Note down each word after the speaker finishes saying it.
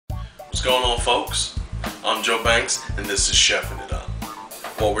What's going on, folks? I'm Joe Banks, and this is Chefing It Up.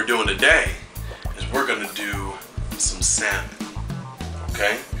 What we're doing today is we're gonna do some salmon,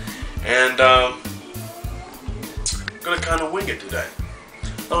 okay? And I'm gonna kind of wing it today.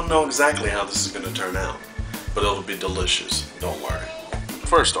 I don't know exactly how this is gonna turn out, but it'll be delicious. Don't worry.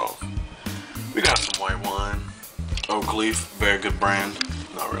 First off, we got some white wine, oak leaf, very good brand.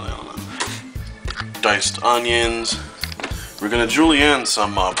 Not really on it. Diced onions. We're gonna julienne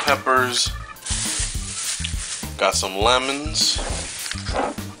some peppers. Got some lemons.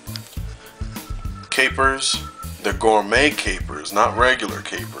 Capers. They're gourmet capers, not regular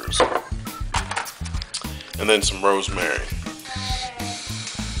capers. And then some rosemary.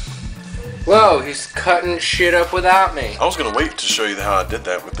 Whoa, he's cutting shit up without me. I was gonna wait to show you how I did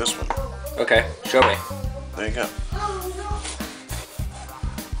that with this one. Okay, show me. There you go.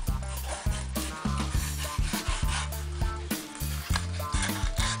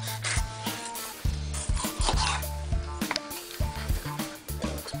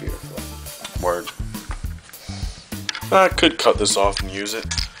 That looks beautiful. Word. I could cut this off and use it,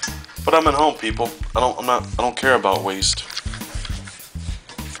 but I'm at home, people. I don't care about waste.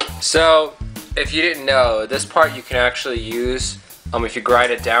 So, if you didn't know, this part you can actually use, if you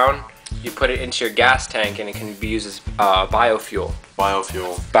grind it down, you put it into your gas tank and it can be used as biofuel.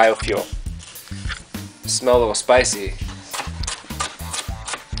 Biofuel. Biofuel. Smell a little spicy.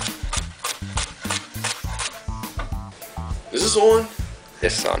 Is this on?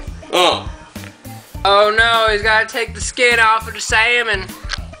 This is on. Oh. Oh no, he's gotta take the skin off of the salmon.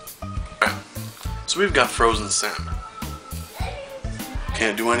 So we've got frozen salmon.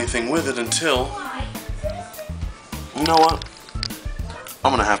 Can't do anything with it until... You know what?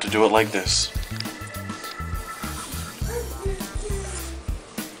 I'm gonna have to do it like this.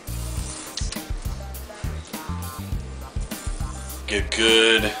 Get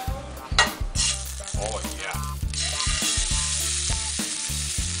good. Oh yeah.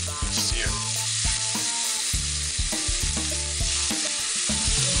 Sear.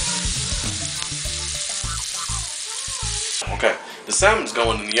 Okay, the salmon's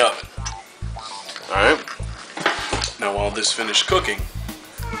going in the oven. Alright. Now while this finished cooking,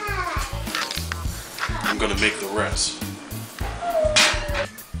 I'm gonna make the rest.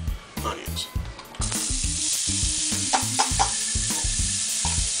 Onions.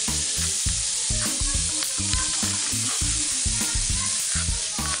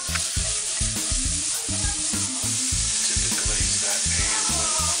 To glaze that pan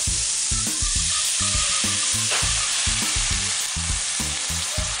with.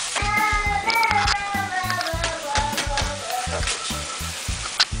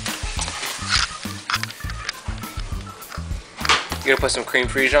 You gonna put some cream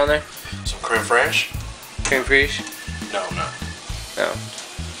fraiche on there? Some creme fraiche? Cream fraiche? No. No.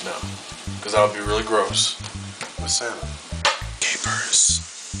 No. Because that would be really gross with salmon. Capers.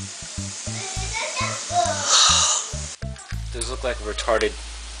 Those look like retarded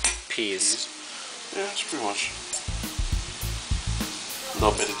peas. Yeah, it's pretty much. A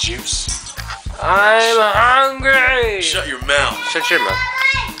little bit of juice. I'm hungry! Shut your mouth. Shut your mouth.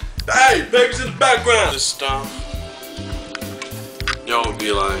 Hey, baby's in the background. This stuff. Y'all would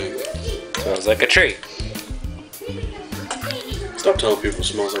be like... Smells like a tree. Stop telling people it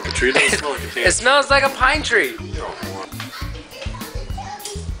smells like a tree. It doesn't smell like a tree. It smells like a pine tree.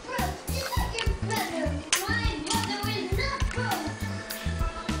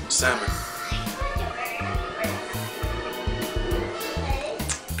 Salmon.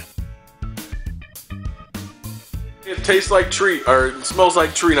 It tastes like tree, or it smells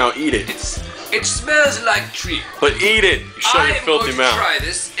like tree. Now eat it. It smells like tree. But eat it. You shut your filthy mouth. I am going to try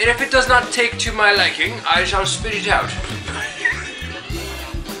this, and if it does not take to my liking, I shall spit it out.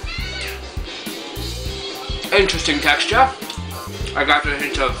 Interesting texture. I got a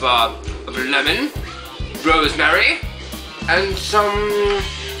hint of lemon, rosemary, and some...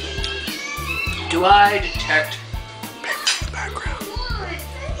 Do I detect... Background.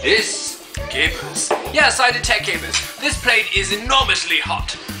 This... Capers. Yes, I detect capers. This plate is enormously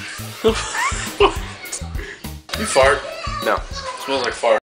hot. You fart? No. Smells like fart.